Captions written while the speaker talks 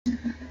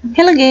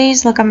Hello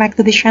guys, welcome back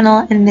to the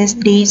channel. In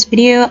today's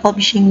video, I'll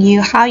be showing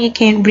you how you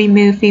can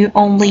remove view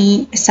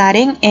only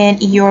setting in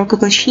your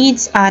Google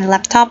Sheets on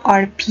laptop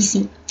or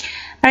PC.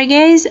 Alright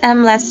guys,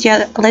 let's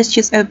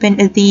just open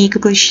the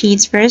Google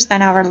Sheets first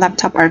on our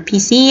laptop or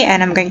PC,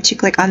 and I'm going to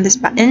click on this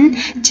button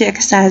to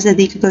access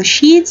the Google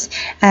Sheets,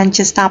 and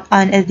just tap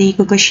on the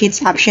Google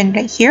Sheets option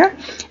right here,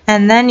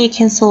 and then you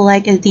can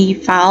select the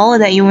file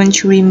that you want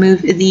to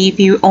remove the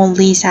view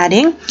only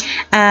setting.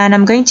 And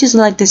I'm going to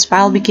select this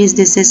file because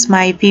this is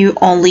my view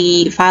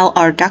only file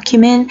or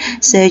document,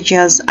 so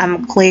just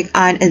click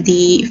on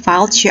the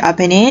file to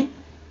open it.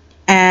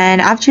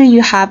 And after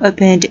you have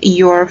opened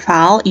your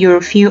file, your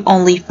view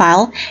only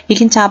file, you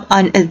can tap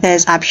on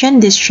this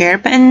option, this share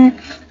button.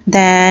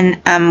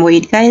 Then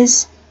wait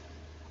guys.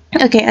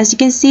 Okay, as you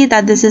can see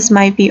that this is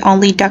my view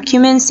only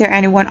document, so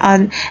anyone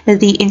on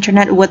the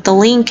internet with the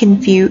link can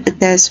view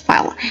this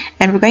file.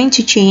 And we're going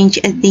to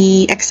change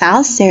the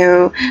Excel,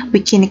 so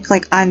we can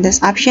click on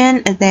this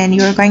option, and then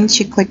you're going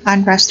to click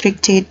on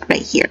restricted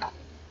right here.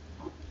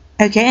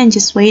 Okay, and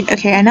just wait.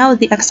 Okay, and now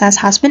the access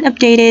has been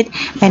updated,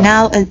 and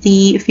now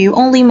the view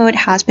only mode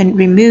has been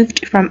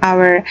removed from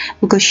our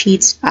Google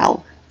Sheets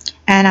file.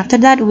 And after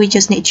that, we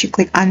just need to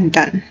click on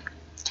done.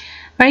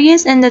 Alright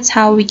guys, and that's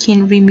how we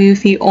can remove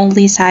view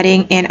only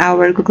setting in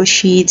our Google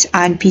Sheets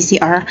on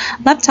PC or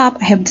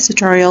laptop. I hope this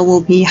tutorial will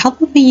be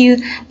helpful for you.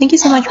 Thank you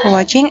so much for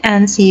watching,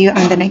 and see you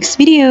on the next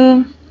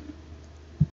video.